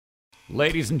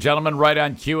Ladies and gentlemen, right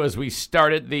on cue as we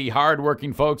started, the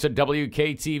hardworking folks at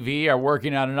WKTV are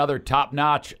working on another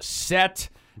top-notch set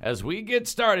as we get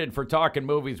started for Talking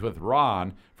Movies with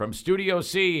Ron from Studio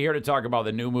C, here to talk about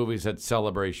the new movies at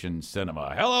Celebration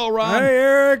Cinema. Hello, Ron. Hey,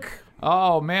 Eric.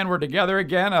 Oh, man, we're together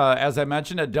again, as I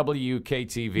mentioned, at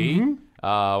WKTV.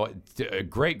 A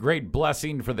great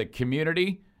blessing for the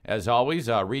community. As always,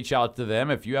 reach out to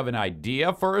them if you have an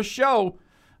idea for a show.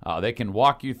 They can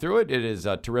walk you through it. It is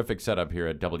a terrific setup here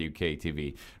at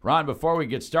WKTV. Ron, before we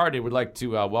get started, we'd like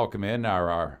to welcome in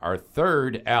our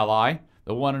third ally,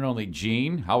 the one and only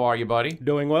Gene. How are you, buddy?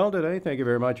 Doing well today. Thank you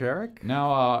very much, Eric.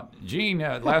 Now, Gene,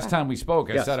 last time we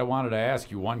spoke, I Yes. said I wanted to ask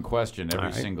you one question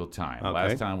every single time. Okay.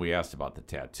 Last time we asked about the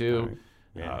tattoo.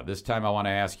 Right. Yeah. This time I want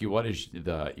to ask you, what is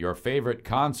your favorite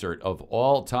concert of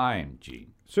all time,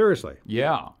 Gene? Seriously.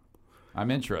 Yeah,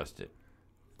 I'm interested.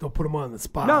 Don't put him on the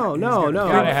spot. No,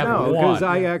 gotta have one. because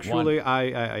I actually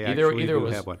Either do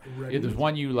was have one. There's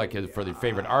one you like for the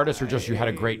favorite artist, or just you had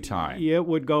a great time. It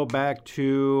would go back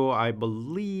to, I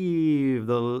believe,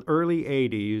 the early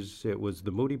 80s. It was the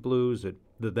Moody Blues at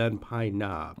the then Pine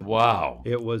Knob. Wow.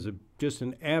 It was just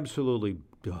an absolutely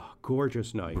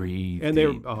gorgeous night. Breathe and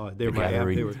deep.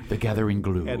 the gathering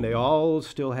glue. And they all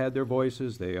still had their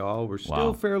voices. They all were still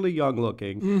Wow. fairly young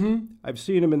looking. I've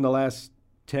seen them in the last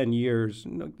 10 years.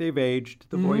 They've aged.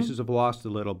 The voices have lost a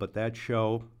little, but that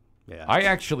show, yeah. I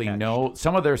actually know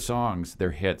some of their songs,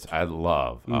 their hits. I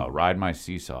love "Ride My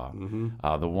Seesaw."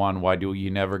 The one, "Why Do You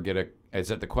Never Get a?" Is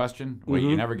that the question? Wait,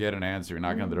 you never get an answer. You're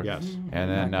not going to. Yes.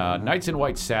 And then "Nights in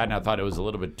White Sad," and I thought it was a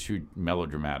little bit too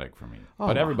melodramatic for me.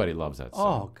 But everybody loves that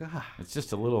song. Oh, God. It's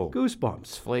just a little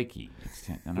Goosebumps. flaky.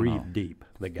 I don't Breathe know. deep.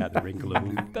 The gathering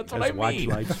gloom. That's what as I watch mean.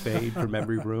 lights fade from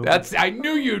every room. I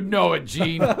knew you'd know it,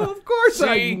 Gene. Of course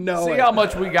I know See it. how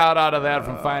much we got out of that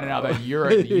from finding out that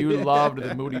you loved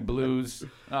the Moody Blues.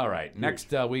 All right.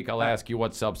 Next week, I'll ask you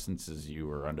what substances you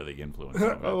were under the influence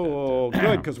of. Oh,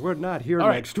 good, because we're not here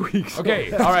next week. So.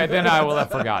 Okay. All right. Then I will have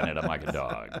forgotten it. I'm like a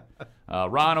dog.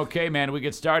 Ron, okay, man, we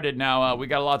get started now. We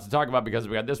got a lot to talk about because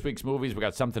we got this week's movies. We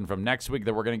got something from next week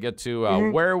that we're going to get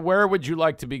to. Where would you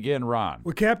like to begin, Ron?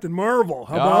 With Captain Marvel.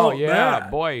 How about that?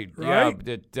 Boy. Right?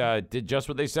 Yeah, did just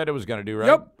what they said it was going to do, right?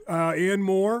 Yep. And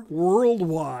more.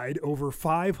 Worldwide, over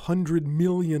 $500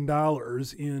 million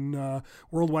in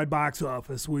worldwide box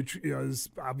office, which is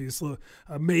obviously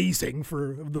amazing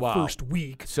for the first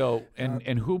week. So,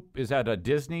 and who is that?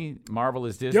 Disney? Marvel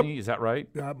is Disney? Yep. Is that right?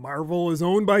 Marvel is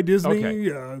owned by Disney. Okay.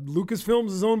 Lucasfilms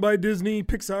is owned by Disney.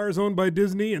 Pixar is owned by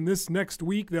Disney. And this next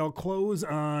week, they'll close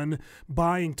on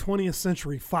buying 20th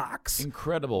Century Fox.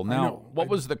 Incredible. Now, what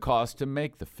was the cost to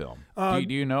make the film? Do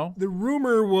you know? The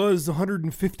rumor was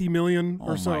 $150 million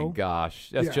or so. Oh my gosh,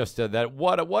 that's just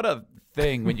what a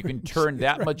thing when you can turn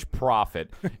that much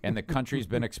profit, and the country's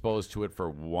been exposed to it for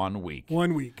 1 week.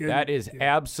 1 week. That is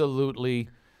absolutely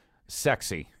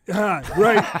sexy.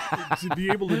 Right. To be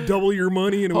able to double your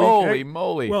money in a week. Holy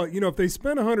moly. Well, if they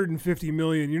spend $150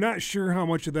 million, you're not sure how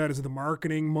much of that is the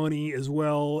marketing money as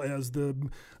well as the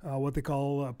what they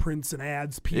call prints and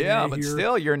ads. PA yeah, but here.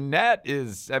 still, your net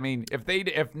is. I mean,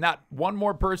 if not one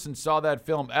more person saw that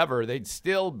film ever, they'd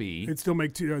still be. It'd still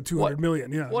make $200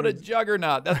 million. Yeah. What a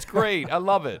juggernaut! That's great. I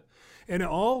love it. And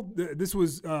this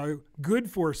was good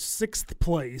for 6th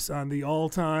place on the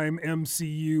all-time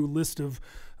MCU list of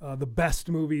the best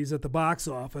movies at the box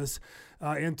office.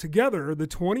 And together, the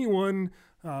 21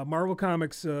 Marvel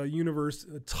Comics universe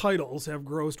titles have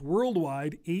grossed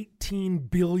worldwide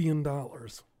 $18 billion.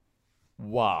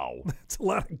 Wow. That's a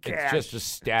lot of cash. It's just a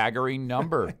staggering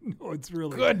number. No, it's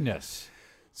really. Goodness.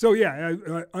 So, yeah,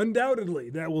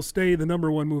 undoubtedly, that will stay the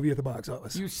number one movie at the box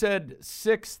office. You said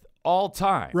 6th all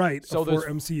time. Right, So for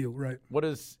MCU, right.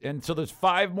 So there's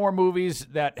 5 more movies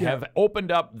that have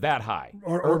opened up that high.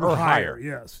 Or higher,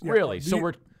 yes. Yeah. Really? So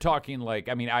we're talking like,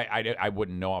 I mean, I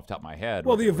wouldn't know off the top of my head.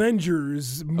 Well, the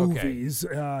Avengers movies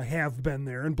have been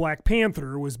there, and Black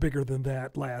Panther was bigger than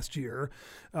that last year.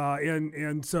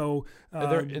 And so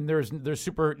there's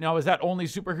super. Now, is that only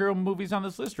superhero movies on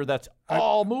this list, or that's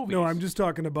all movies? No, I'm just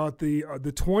talking about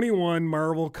the 21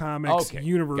 Marvel Comics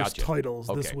universe titles.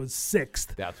 Okay. This was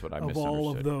 6th. That's what I of misunderstood.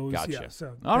 all of those. Gotcha. Yeah,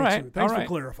 so all right. Thanks for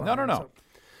clarifying. No. So,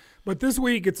 but this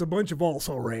week it's a bunch of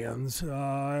also-rans.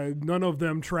 None of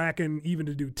them tracking even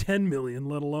to do 10 million,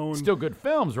 let alone. Still good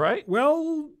films, right?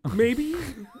 Well, maybe.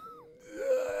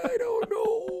 I don't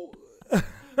know.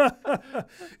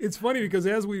 It's funny because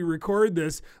as we record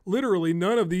this, literally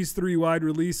none of these 3 wide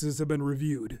releases have been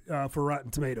reviewed for Rotten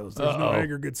Tomatoes. There's no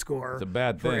aggregate score. It's a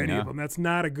bad for thing, any of them. That's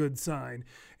not a good sign.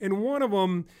 And one of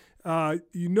them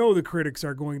you know the critics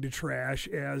are going to trash,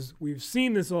 as we've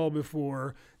seen this all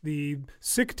before. The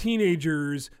sick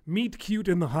teenagers meet cute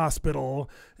in the hospital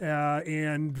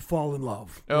and fall in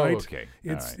love. Oh, right? okay.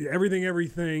 It's All right.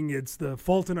 everything. It's The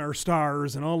Fault in Our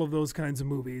Stars and all of those kinds of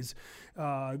movies.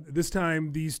 This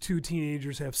time, these two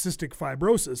teenagers have cystic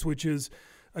fibrosis, which is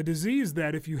a disease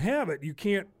that if you have it, you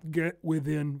can't get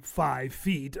within 5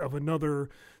 feet of another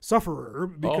sufferer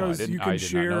because you can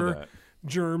share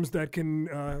germs that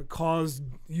can cause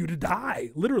you to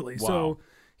die, literally. Wow. So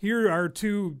here are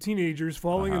two teenagers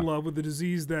falling in love with a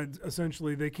disease that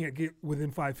essentially they can't get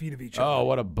within 5 feet of each other. Oh,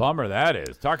 what a bummer that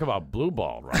is. Talk about blue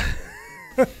ball, right?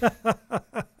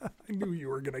 I knew you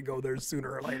were going to go there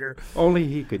sooner or later. Only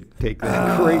he could take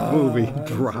that great movie,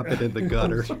 drop it in the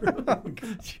gutter.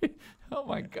 Oh,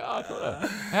 my God.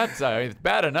 That's it's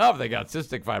bad enough they got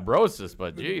cystic fibrosis,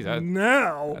 but, geez,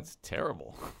 that's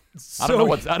terrible. I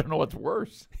don't know what's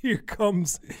worse. Here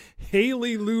comes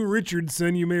Haley Lou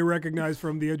Richardson, you may recognize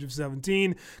from The Edge of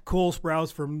 17, Cole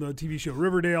Sprouse from the TV show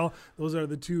Riverdale. Those are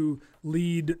the two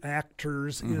lead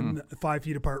actors in 5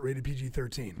 Feet Apart, rated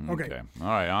PG-13. Okay. All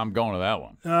right, I'm going to that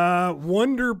one.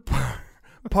 Wonder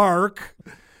Park.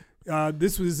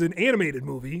 This was an animated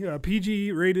movie, a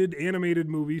PG-rated animated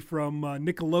movie from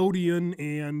Nickelodeon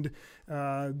and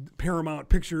Paramount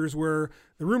Pictures, where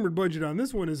the rumored budget on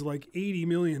this one is like $80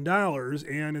 million,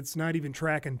 and it's not even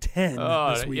tracking 10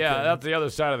 this weekend. Yeah, that's the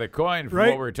other side of the coin from Right?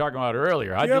 what we were talking about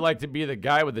earlier. How'd you like to be the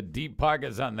guy with the deep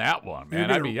pockets on that one, man?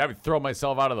 I'd throw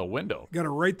myself out of the window. Got to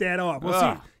write that off.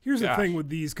 Well, see, here's the thing with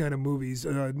these kind of movies.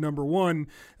 Number one,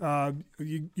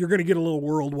 you're going to get a little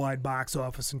worldwide box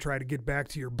office and try to get back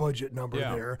to your budget number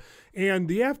there. And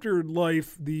the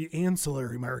afterlife, the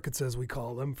ancillary markets, as we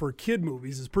call them, for kid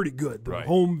movies is pretty good. The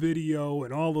home video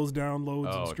and all those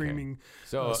downloads and streaming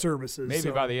services.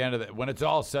 Maybe by the end of when it's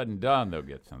all said and done, they'll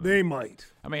get something. They might.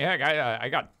 I mean, heck, I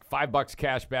got $5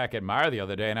 cash back at Meijer the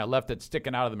other day, and I left it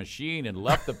sticking out of the machine and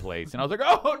left the place, and I was like,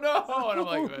 oh no! And I'm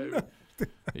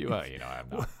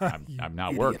like, I'm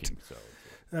not working, so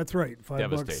that's right.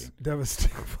 Devastating.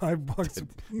 $5.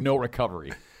 No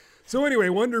recovery. So anyway,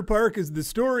 Wonder Park is the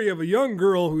story of a young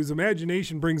girl whose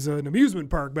imagination brings an amusement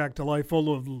park back to life,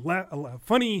 full of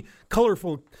funny,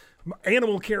 colorful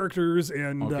animal characters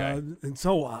and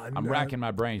so on. I'm racking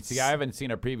my brain. See, I haven't seen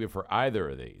a preview for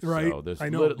either of these. Right. So there's I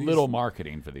know little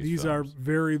marketing for these These films. are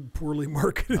very poorly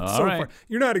marketed so far.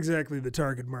 You're not exactly the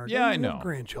target market. Yeah, I You know. have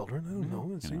grandchildren. I don't know.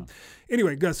 Let's see.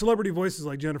 Anyway, got celebrity voices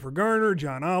like Jennifer Garner,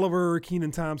 John Oliver,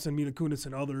 Kenan Thompson, Mila Kunis,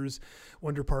 and others.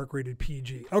 Wonder Park rated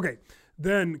PG. Okay.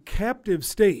 Then Captive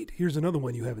State. Here's another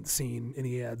one you haven't seen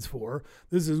any ads for.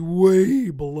 This is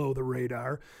way below the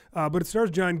radar. But it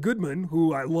stars John Goodman,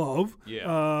 who I love.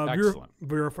 Yeah, excellent.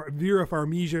 Vera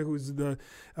Farmiga, who's the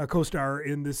co-star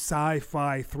in this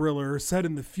sci-fi thriller set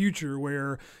in the future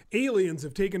where aliens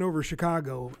have taken over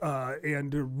Chicago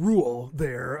and rule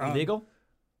there. Illegal?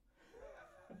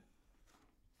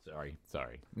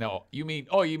 Sorry. No, you mean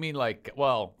like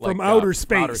from outer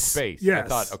space. Outer space. Yes.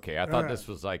 I thought this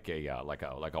was like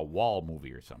a wall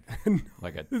movie or something.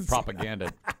 Like a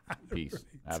propaganda piece.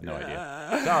 I have no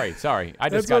idea. Sorry. I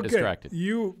just got distracted.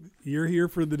 You're here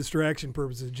for the distraction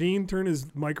purposes. Gene, turn his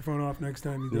microphone off next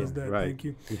time he does that. Right. Thank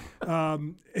you.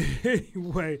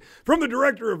 Anyway, from the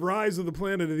director of Rise of the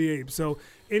Planet of the Apes. So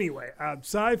anyway,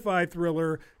 sci-fi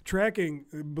thriller tracking,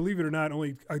 believe it or not,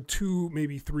 only 2,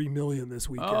 maybe 3 million this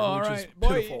weekend, which is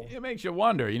pitiful. Boy, it makes you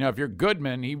wonder. If you're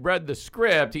Goodman, he read the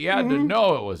script. He had to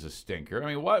know it was a stinker. I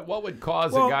mean, what would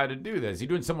cause a guy to do this? Is he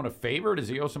doing someone a favor? Does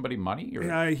he owe somebody money?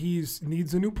 He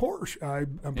needs a new Porsche,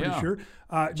 I'm pretty sure.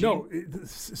 No,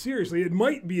 seriously, it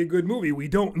might be a good movie. We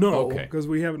don't know because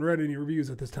we haven't read any reviews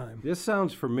at this time. This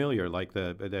sounds familiar, like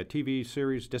the TV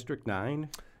series District 9.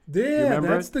 Yeah,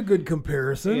 that's the good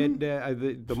comparison. And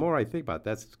the more I think about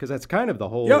that, because that's kind of the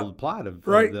whole plot of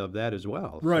that as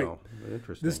well. Right. So,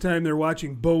 interesting. This time they're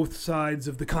watching both sides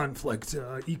of the conflict,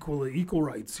 equal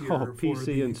rights here.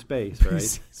 PC in space, right?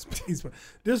 Space.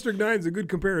 District 9 is a good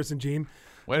comparison, Gene.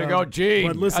 Way to go, Gene.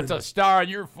 But listen, that's a star on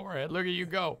your forehead. Look at you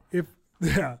go.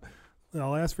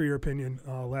 I'll ask for your opinion.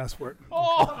 I'll ask for it.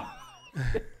 Oh!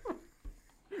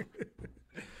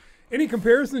 Any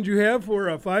comparisons you have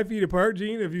for 5 Feet Apart,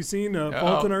 Gene? Have you seen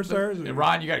Fault in Our Stars?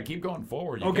 Ron, you got to keep going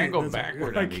forward. You can't go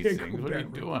backward on these things. What are you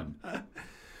doing?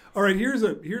 All right, here's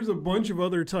a bunch of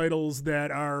other titles that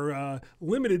are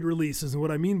limited releases, and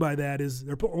what I mean by that is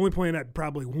they're only playing at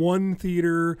probably one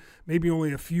theater, maybe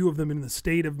only a few of them in the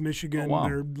state of Michigan. Oh, wow.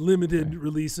 They're limited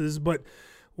releases, but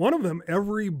one of them,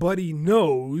 Everybody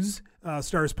Knows,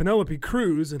 stars Penelope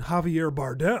Cruz and Javier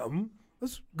Bardem.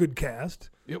 That's a good cast.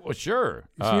 It was sure.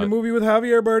 You seen a movie with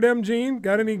Javier Bardem, Gene?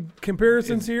 Got any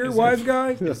comparisons here, wise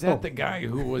guy? Is that the guy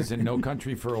who was in No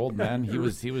Country for Old Men? He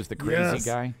was the crazy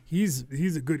guy. He's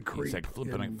a good creep. He's like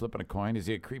flipping a coin. Is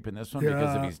he a creep in this one?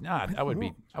 Because if he's not, that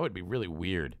would be really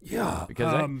weird. Yeah.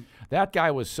 Because that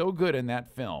guy was so good in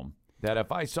that film that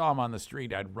if I saw him on the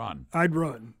street, I'd run. I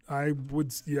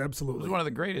would. Yeah, absolutely. It was one of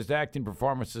the greatest acting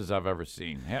performances I've ever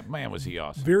seen. Man, was he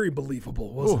awesome. Very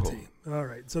believable, wasn't he? All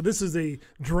right. So this is a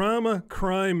drama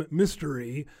crime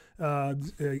mystery. A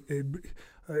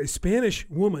Spanish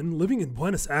woman living in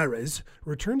Buenos Aires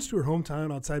returns to her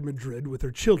hometown outside Madrid with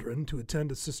her children to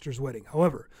attend a sister's wedding.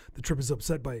 However, the trip is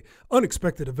upset by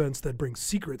unexpected events that bring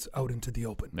secrets out into the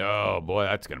open. Oh, boy,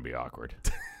 that's going to be awkward.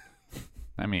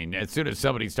 I mean, as soon as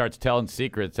somebody starts telling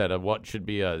secrets at what should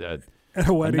be a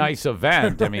nice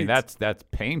event, right. I mean, that's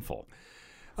painful.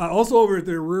 Also over at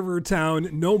the river town,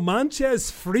 No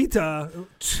Manches Frita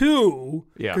 2.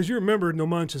 Yeah. Because you remember No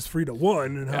Manches Frita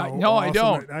 1. And how no, awesome I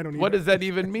don't. I don't what does that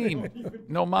even mean?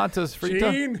 No Manches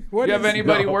Frita? Gene, do you have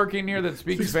anybody working here that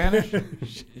speaks Spanish?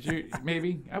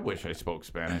 Maybe? I wish I spoke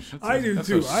Spanish. That's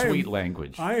too. A sweet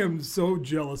language. I am so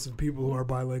jealous of people who are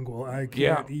bilingual. I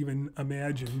can't even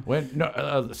imagine.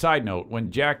 Side note, when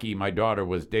Jackie, my daughter,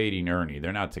 was dating Ernie,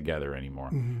 they're not together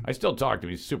anymore. Mm-hmm. I still talk to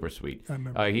him. He's super sweet. I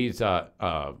remember. He's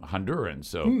Honduran,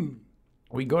 so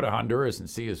we go to Honduras and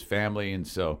see his family, and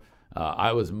so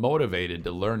I was motivated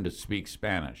to learn to speak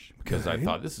Spanish because I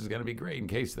thought this is going to be great in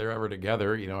case they're ever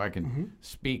together. You know, I can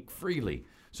speak freely.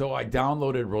 So I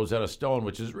downloaded Rosetta Stone,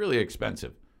 which is really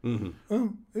expensive. Mm-hmm.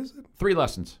 Oh, is it? 3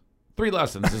 lessons. 3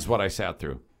 lessons is what I sat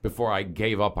through before I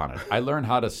gave up on it. I learned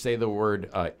how to say the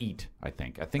word eat, I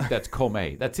think. I think that's come.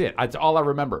 That's it. That's all I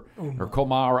remember. Or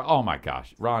coma. Oh, my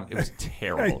gosh. Ron, it was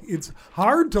terrible. It's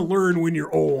hard to learn when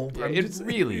you're old. It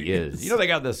really is. You know, they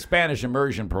got the Spanish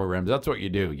immersion programs. That's what you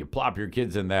do. You plop your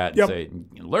kids in that and say,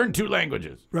 learn 2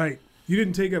 languages. Right. You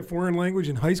didn't take a foreign language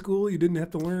in high school? You didn't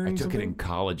have to learn I took something? it in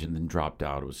college and then dropped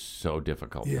out. It was so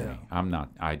difficult for me.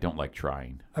 I don't like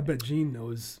trying. I bet Gene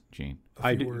knows a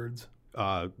few words.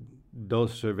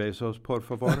 Dos cervezos, por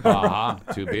favor.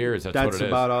 2 beers. That's what it is. That's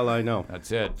about all I know.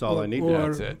 That's it. That's all I need. Or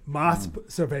That's it. Más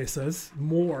cervezas.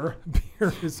 More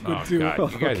beer is good too.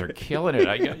 God, you guys are killing it.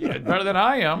 Better than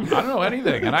I am. I don't know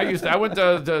anything. And I went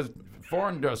to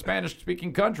foreign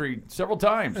Spanish-speaking country several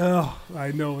times. Oh,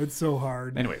 I know. It's so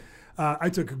hard. Anyway. I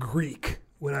took Greek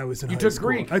when I was in high school. You took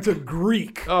Greek? I took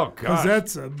Greek. Oh, gosh. Because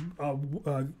that's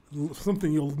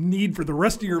something you'll need for the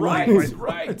rest of your life.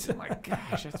 Right. Oh, my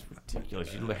gosh, that's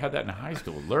ridiculous. You had that in high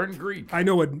school. Learn Greek. I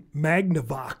know what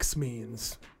Magnavox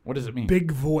means. What does it mean?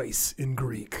 Big voice in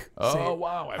Greek. Oh,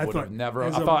 wow. I would have never.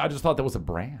 I just thought that was a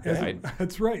brand.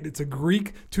 That's right. It's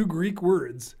 2 Greek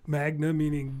words. Magna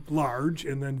meaning large,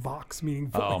 and then vox meaning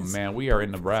voice. Oh, man. We are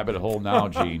in the rabbit hole now,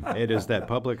 Gene. It is that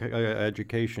public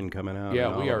education coming out.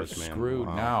 Yeah, we are screwed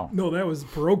now. No, that was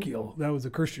parochial. That was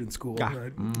a Christian school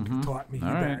that taught me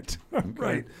that.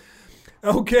 Right.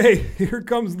 Okay, here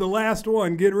comes the last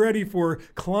one. Get ready for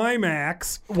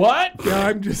climax. What? Yeah,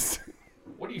 I'm just...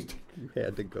 What are you... You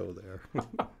had to go there.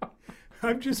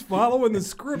 I'm just following the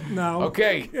script now.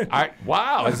 Okay.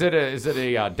 Wow. Is it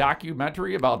a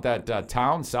documentary about that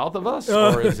town south of us,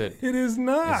 or is it? It is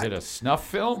not. Is it a snuff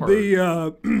film? Or?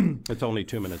 It's only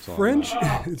 2 minutes long. French.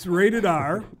 It's rated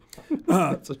R.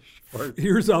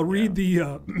 I'll read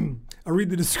the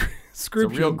description. It's a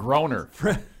real groaner.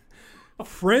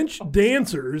 French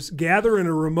dancers gather in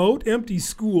a remote, empty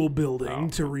school building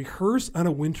to rehearse on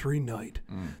a wintry night.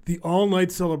 The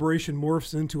all-night celebration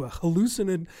morphs into a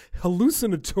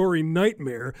hallucinatory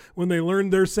nightmare when they learn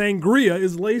their sangria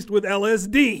is laced with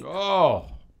LSD. Oh,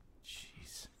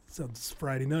 jeez. Sounds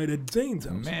Friday night at Zane's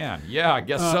house. Man, yeah, I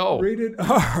guess so. Rated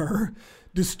R.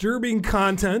 Disturbing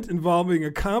content involving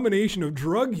a combination of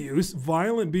drug use,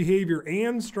 violent behavior,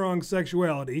 and strong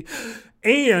sexuality,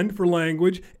 and for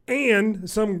language, and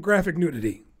some graphic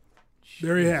nudity.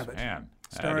 There you have it. Man,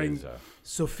 starring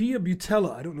Sophia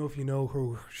Butella. I don't know if you know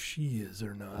who she is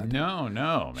or not. No,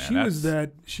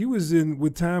 man. She was in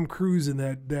with Tom Cruise in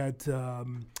that.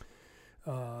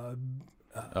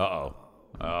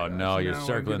 Oh no, you're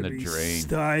circling the drain.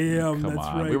 I am. Come that's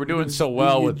on. right. We were doing so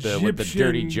well with the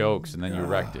dirty jokes, and then you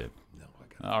wrecked it.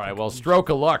 All right. Well, stroke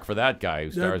of luck for that guy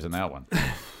who stars in that one.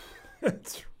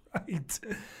 That's right.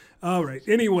 All right.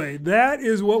 Anyway, that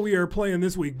is what we are playing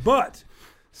this week. But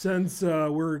since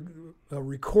we're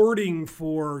recording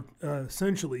for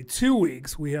essentially 2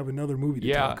 weeks, we have another movie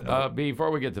to talk about. Before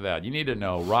we get to that, you need to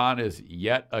know Ron is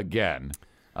yet again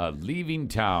leaving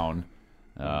town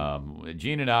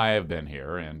Gene and I have been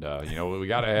here, and we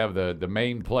got to have the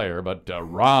main player, but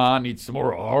Ron needs some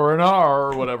more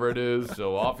R&R or whatever it is,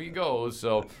 so off he goes.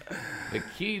 So the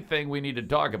key thing we need to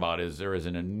talk about is there is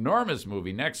an enormous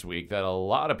movie next week that a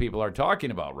lot of people are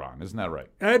talking about, Ron. Isn't that right?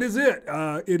 That is it.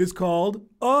 It is called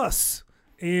Us,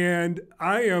 and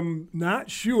I am not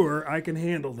sure I can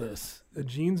handle this.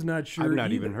 Gene's not sure I've not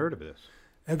either. even heard of this.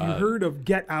 Have you heard of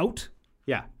Get Out?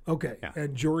 Yeah. Okay. Yeah.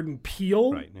 And Jordan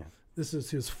Peele. Right. Yeah. This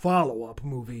is his follow-up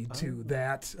movie to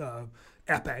that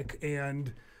epic.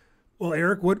 And well,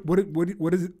 Eric, what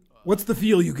is it? What's the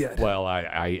feel you get? Well,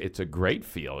 it's a great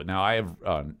feel. Now, I have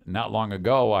not long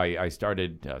ago I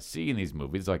started seeing these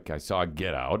movies. Like I saw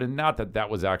Get Out, and not that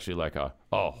was actually like a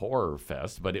horror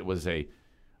fest, but it was a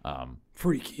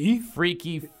freaky,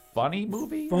 funny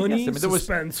movie. Funny, there was,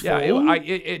 suspenseful.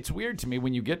 It's weird to me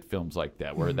when you get films like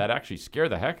that where that actually scare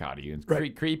the heck out of you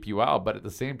and creep you out, but at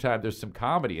the same time, there's some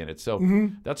comedy in it. So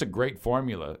that's a great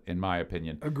formula, in my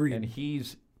opinion. Agreed. And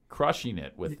he's crushing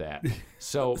it with that.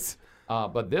 So,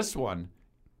 but this one,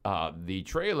 the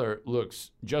trailer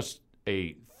looks just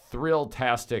a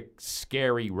thrill-tastic,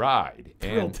 scary ride.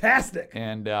 Thrill-tastic.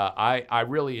 And I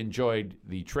really enjoyed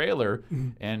the trailer.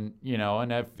 And,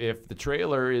 and if the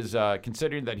trailer is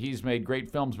considering that he's made great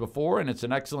films before and it's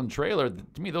an excellent trailer,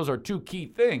 to me, those are two key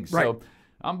things. Right. So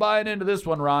I'm buying into this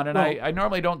one, Ron. And I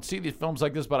normally don't see these films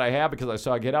like this, but I have because I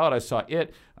saw Get Out, I saw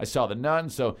It, I saw The Nun.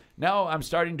 So now I'm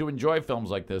starting to enjoy films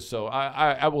like this. So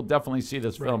I will definitely see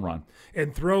this film, Ron.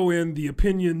 And throw in the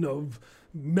opinion of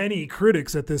many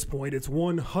critics at this point. It's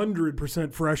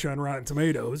 100% fresh on Rotten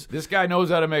Tomatoes. This guy knows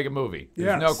how to make a movie.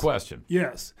 There's no question.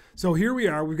 Yes. So here we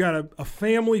are. We've got a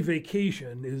family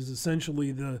vacation is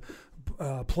essentially the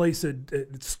place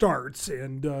it starts.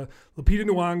 And Lupita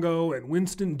Nyong'o and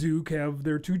Winston Duke have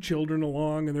their two children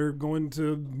along, and they're going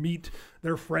to meet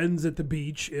their friends at the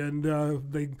beach. And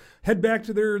they head back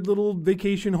to their little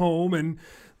vacation home, and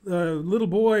little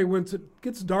boy, once it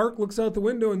gets dark, looks out the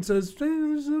window and says,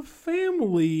 "There's a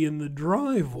family in the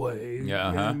driveway."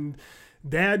 Yeah, and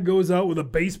Dad goes out with a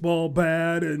baseball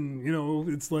bat, and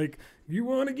it's like, "You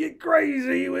want to get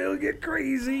crazy? We'll get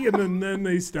crazy." And then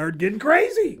they start getting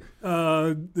crazy.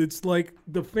 It's like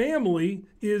the family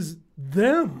is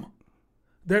them.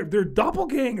 They're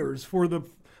doppelgangers for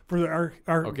our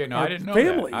okay, no, our I didn't know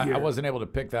family that. here. I wasn't able to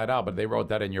pick that out, but they wrote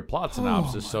that in your plot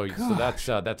synopsis. So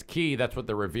that's key. That's what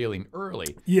they're revealing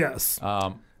early. Yes.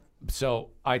 So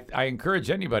I encourage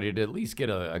anybody to at least get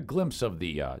a glimpse of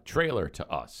the trailer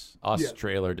to Us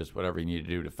trailer, just whatever you need to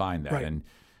do to find that. Right. And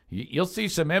you'll see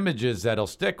some images that'll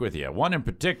stick with you. One in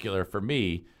particular for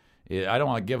me, I don't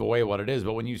want to give away what it is,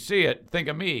 but when you see it, think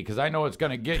of me, because I know it's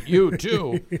going to get you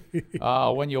too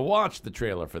when you watch the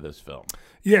trailer for this film.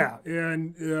 Yeah,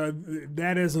 and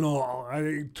that isn't all.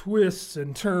 Twists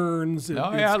and turns.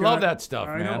 I love that stuff,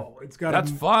 man. I know. That's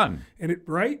fun. And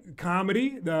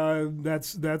comedy.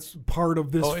 That's part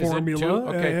of this is it formula.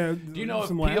 too? Okay. Do you know if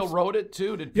Peele laughs. wrote it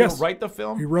too? Did Peele write the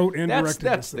film? He wrote and directed.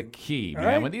 That's the key, man.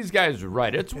 Right? When these guys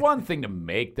write, it's one thing to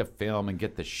make the film and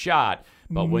get the shot,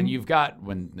 but when you've got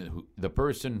the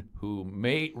person who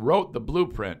wrote the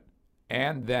blueprint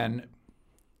and then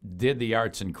did the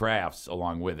arts and crafts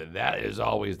along with it, that is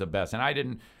always the best. And I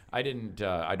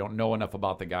don't know enough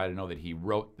about the guy to know that he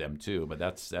wrote them too, but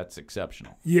that's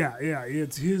exceptional. Yeah,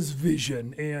 it's his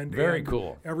vision, and very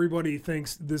cool. Everybody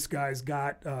thinks this guy's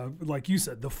got, like you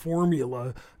said, the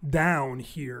formula down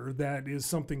here. That is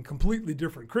something completely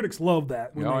different. Critics love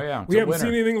that. We haven't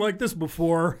seen anything like this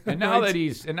before. And now that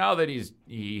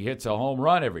he hits a home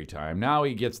run every time, now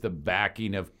he gets the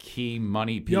backing of key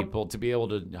money people to be able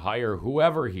to hire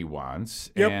whoever he wants,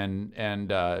 and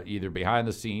either behind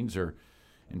the scenes or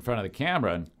in front of the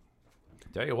camera. And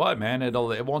tell you what, man, it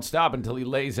won't stop until he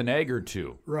lays an egg or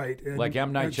two. Right. Like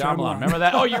M. Night Shyamalan. Remember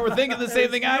that? Oh, you were thinking the same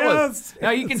thing I was.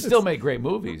 Now, he can still make great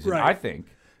movies, I think.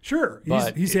 Sure.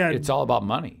 But it's all about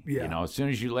money. Yeah. As soon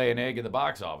as you lay an egg in the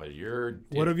box office, you're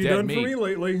what have you done for me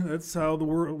lately? That's how the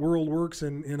world works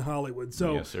in Hollywood.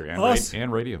 So yes, sir.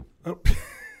 And radio. Oh.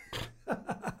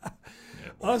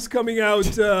 Us coming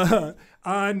out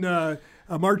on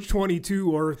March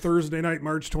 22 or Thursday night,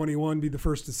 March 21, be the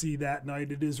first to see that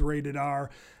night. It is rated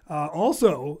R.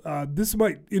 Also, this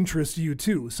might interest you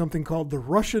too, something called The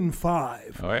Russian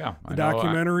Five. Oh, yeah. A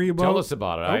documentary about... Tell us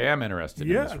about it. I am interested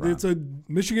in this. Yeah, it's a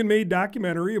Michigan-made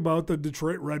documentary about the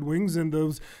Detroit Red Wings and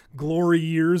those glory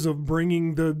years of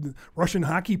bringing the Russian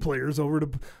hockey players over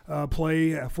to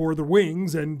play for the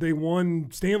Wings, and they won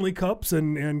Stanley Cups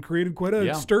and created quite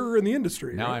a stir in the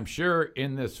industry. Now, I'm sure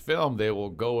in this film they will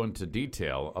go into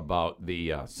detail about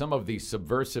the some of the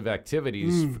subversive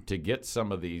activities to get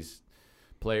some of these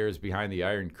players behind the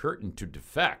Iron Curtain to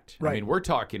defect. Right. I mean, we're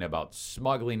talking about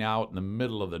smuggling out in the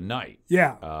middle of the night.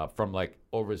 Yeah. From like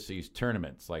overseas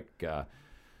tournaments. Like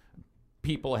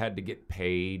people had to get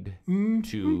paid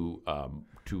to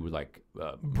like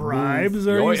bribes. move.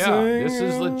 Are you saying? This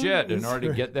is legit in order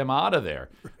to get them out of there.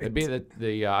 Right. It'd be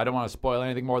the I don't want to spoil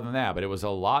anything more than that, but it was a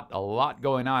lot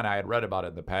going on. I had read about it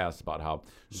in the past about how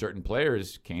certain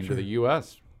players came to the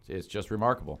U.S. It's just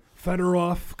remarkable.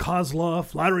 Fedorov,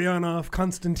 Kozlov, Larionov,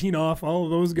 Konstantinov, all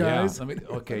of those guys.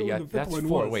 Yeah, that's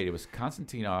four. Wait, it was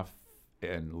Konstantinov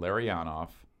and Larionov.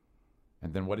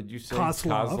 And then what did you say?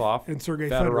 Kozlov and Sergei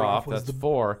Fedorov. Was that's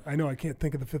four. I know, I can't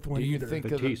think of the fifth one either.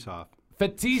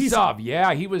 Fetisov.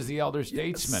 Yeah, he was the elder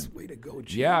statesman. Yes, way to go,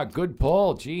 Gene. Yeah, good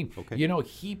pull, Gene. Okay. You know,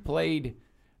 he played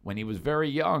when he was very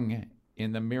young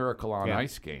in the Miracle on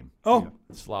Ice game. Oh.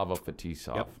 Slava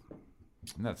Fetisov. Yep.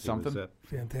 Isn't that something?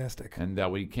 Fantastic. And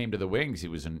when he came to the Wings, he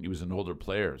was an older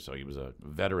player, so he was a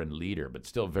veteran leader, but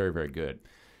still very, very good.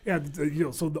 Yeah,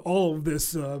 so all of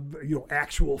this,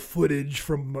 actual footage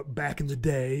from back in the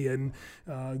day and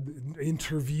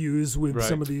interviews with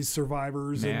some of these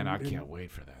survivors. Man, I can't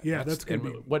wait for that. Yeah, that's going to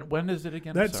be. When is it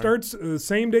again? That starts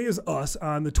same day as us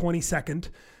on the 22nd.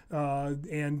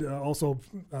 And also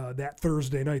that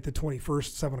Thursday night, the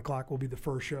 21st, 7 o'clock will be the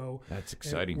first show. That's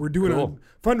exciting. And we're doing a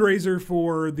fundraiser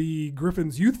for the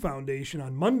Griffin's Youth Foundation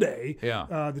on Monday,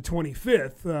 the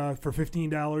 25th. For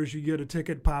 $15, you get a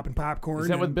ticket, pop and popcorn. Is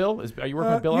that with Bill? Are you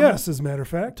working with Bill on Yes, that? as a matter of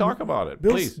fact. Talk about it,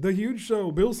 Bill's, please. The huge show.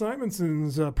 Bill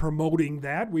Simonson's promoting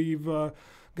that. We've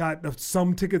got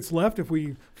some tickets left. If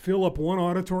we fill up one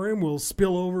auditorium, we'll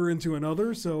spill over into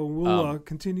another. So we'll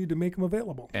continue to make them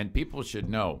available. And people should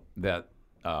know that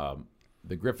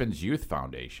the Griffin's Youth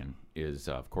Foundation is,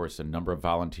 of course, a number of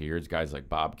volunteers, guys like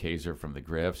Bob Kaiser from the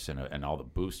Griffs and all the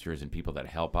boosters and people that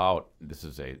help out. This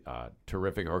is a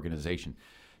terrific organization.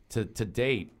 To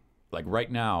date, like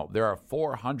right now, there are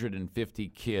 450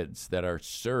 kids that are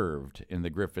served in the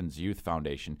Griffin's Youth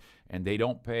Foundation, and they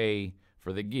don't pay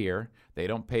for the gear. They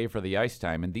don't pay for the ice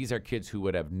time, and these are kids who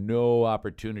would have no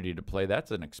opportunity to play.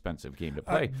 That's an expensive game to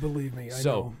play. Believe me, I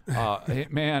know.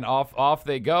 Man, off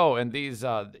they go, and these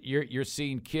you're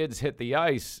seeing kids hit the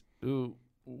ice who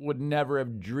would never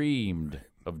have dreamed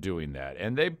of doing that,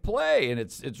 and they play, and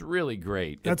it's really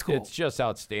great. That's cool. It's just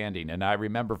outstanding, and I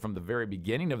remember from the very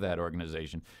beginning of that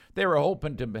organization, they were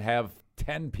hoping to have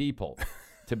 10 people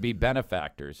to be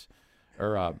benefactors.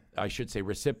 Or I should say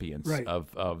recipients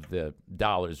of the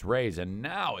dollars raised. And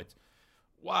now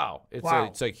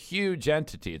it's a huge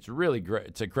entity. It's really great.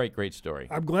 It's a great story.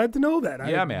 I'm glad to know that.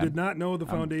 Yeah, I did not know the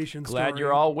foundation story. Glad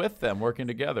you're all with them working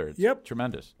together. It's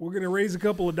tremendous. We're going to raise a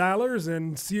couple of dollars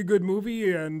and see a good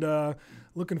movie, and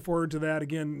looking forward to that.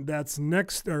 Again, that's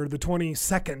next, or the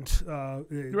 22nd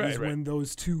is when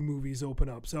those two movies open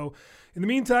up. So in the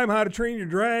meantime, How to Train Your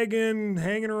Dragon,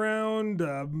 hanging around,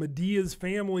 Medea's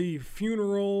Family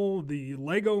Funeral, the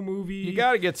Lego movie. You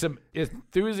got to get some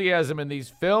enthusiasm in these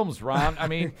films, Ron. I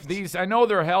mean, I know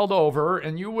they're held over,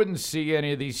 and you wouldn't see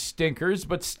any of these stinkers,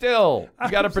 but still,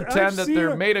 you got to pretend that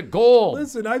they're made of gold.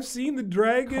 Listen, I've seen the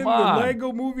Dragon, the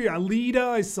Lego movie, Alita,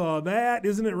 I saw that.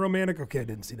 Isn't it romantic? Okay, I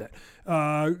didn't see that.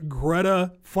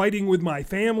 Greta fighting with my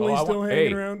family, still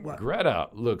hanging around. What? Greta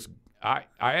looks. I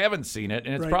haven't seen it,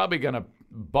 and it's probably going to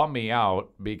bum me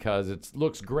out because it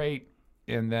looks great,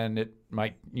 and then it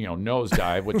might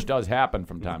nosedive, which does happen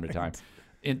from time to time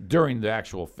during the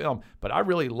actual film. But I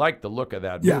really like the look of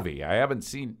that movie. I haven't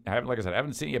seen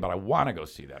it yet, but I want to go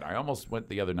see that. I almost went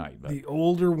the other night. But. The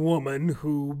older woman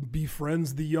who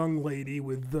befriends the young lady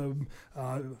with the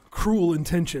cruel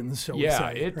intentions, shall we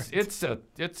say.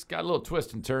 It's got a little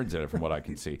twists and turns in it from what I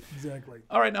can see. Exactly.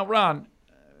 All right, now, Ron,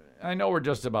 I know we're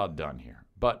just about done here,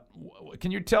 but can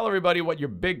you tell everybody what your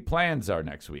big plans are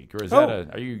next week? Or is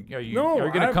are you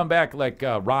going to come back like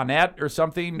Ronette or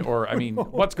something? Or I mean,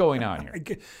 what's going on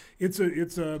here? It's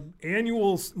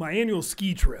my annual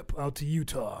ski trip out to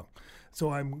Utah. So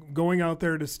I'm going out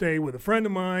there to stay with a friend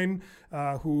of mine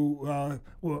who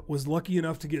was lucky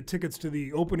enough to get tickets to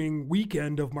the opening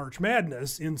weekend of March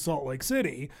Madness in Salt Lake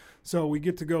City. So we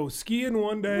get to go skiing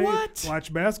one day,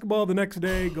 watch basketball the next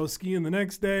day, go skiing the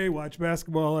next day, watch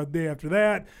basketball the day after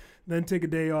that, then take a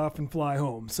day off and fly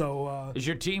home. So is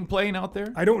your team playing out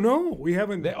there? I don't know. We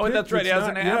haven't. That's right. It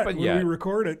hasn't happened yet. When we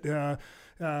record it.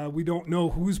 We don't know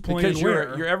who's playing because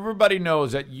where. Everybody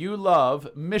knows that you love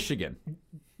Michigan.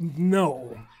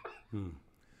 No.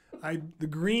 The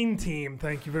green team,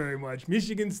 thank you very much.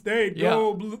 Michigan State,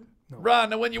 go blue. No.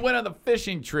 Ron, when you went on the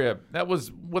fishing trip, that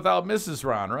was without Mrs.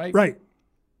 Ron, right? Right.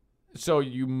 So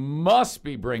you must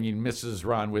be bringing Mrs.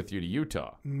 Ron with you to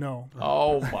Utah. No.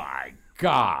 Oh, my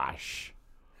gosh.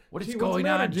 What is Gene, going what's the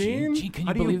matter, on, Gene? Gene? Gene, can How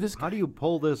you do believe this? How do you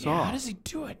pull this Yeah, off? how does he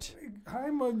do it?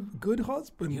 I'm a good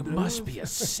husband. You must be a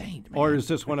saint, man. Or is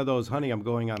this one of those, honey, I'm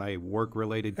going on a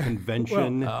work-related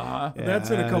convention? That's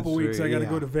in a couple weeks. I got to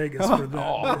go to Vegas for that.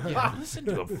 Oh, yeah, listen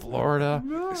to it. Florida,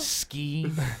 ski,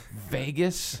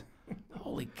 Vegas.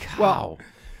 Holy cow. Well,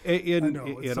 in know,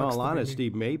 it in sucks all to be honesty,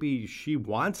 maybe she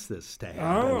wants this to happen.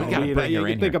 Oh. We gotta bring her you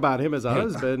in think here. about him as a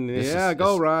husband. This Yeah, is-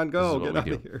 go, this- Ron, this go. is what Get we out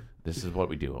do. of here. This is what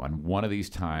we do. On one of these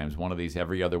times, one of these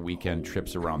every other weekend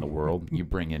trips around the world, you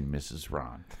bring in Mrs.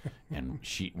 Ron, and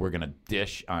we're gonna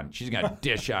dish on. She's gonna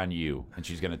dish on you, and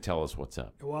she's gonna tell us what's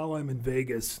up. While I'm in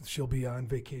Vegas, she'll be on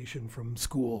vacation from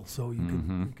school, so you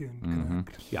can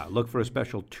connect. Yeah, look for a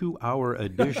special 2-hour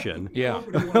edition Yeah,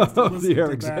 Nobody wants to of listen the to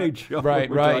Eric that. Zane Show. right,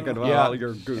 We're right. talking about yeah, all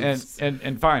your goofs.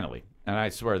 and finally, and I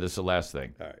swear this is the last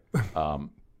thing. All right.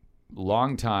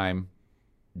 Long time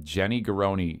Jenny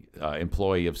Garoni,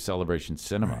 employee of Celebration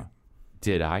Cinema. Right.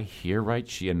 Did I hear right?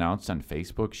 She announced on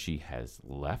Facebook she has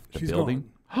left the She's building.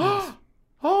 gone.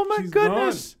 Oh my She's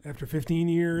goodness! gone. After 15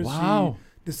 years, Wow.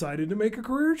 she decided to make a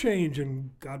career change,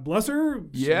 and God bless her.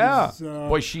 Yeah. She's,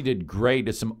 Boy, she did great.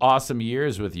 It's some awesome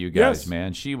years with you guys, Yes.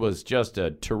 man. She was just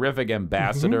a terrific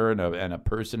ambassador and a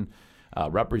person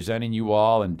representing you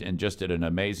all and just did an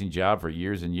amazing job for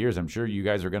years and years. I'm sure you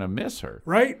guys are going to miss her.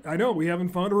 Right, I know. We haven't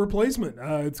found a replacement.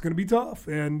 It's going to be tough,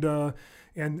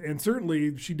 and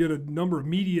certainly she did a number of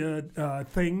media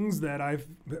things that I've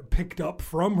picked up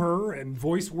from her and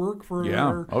voice work for Yeah.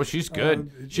 her. Oh, she's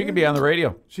good. She yeah. could be on the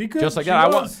radio. She could. Just like She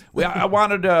that. was. I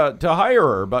wanted to hire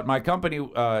her, but my company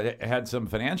had some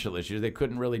financial issues. They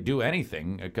couldn't really do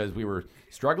anything because we were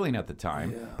struggling at the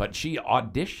time. Yeah. But she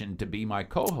auditioned to be my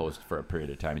co-host for a period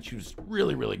of time, and she was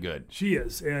really, really good. She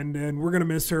is, and we're going to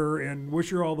miss her and wish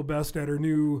her all the best at her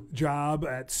new job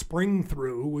at Spring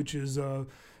Through, which is a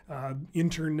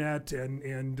internet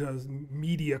and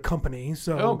media company.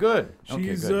 So Oh, good.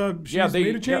 She's okay, good. she's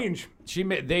made a change.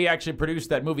 They actually produced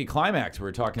that movie Climax we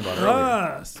were talking about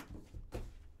earlier. Yes.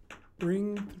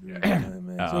 Spring Through.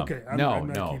 Climax. Okay. I'm not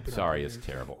no, keeping up sorry, with it's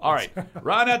you. terrible. All right,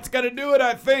 Ron, that's going to do it,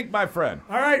 I think, my friend.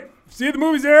 All right. See you at the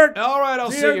movies, Eric. All right,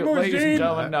 I'll See see you you, at ladies and Gene.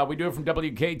 gentlemen. We do it from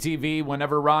WKTV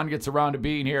whenever Ron gets around to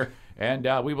being here, and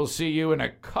we will see you in a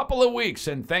couple of weeks.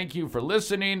 And thank you for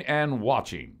listening and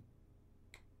watching.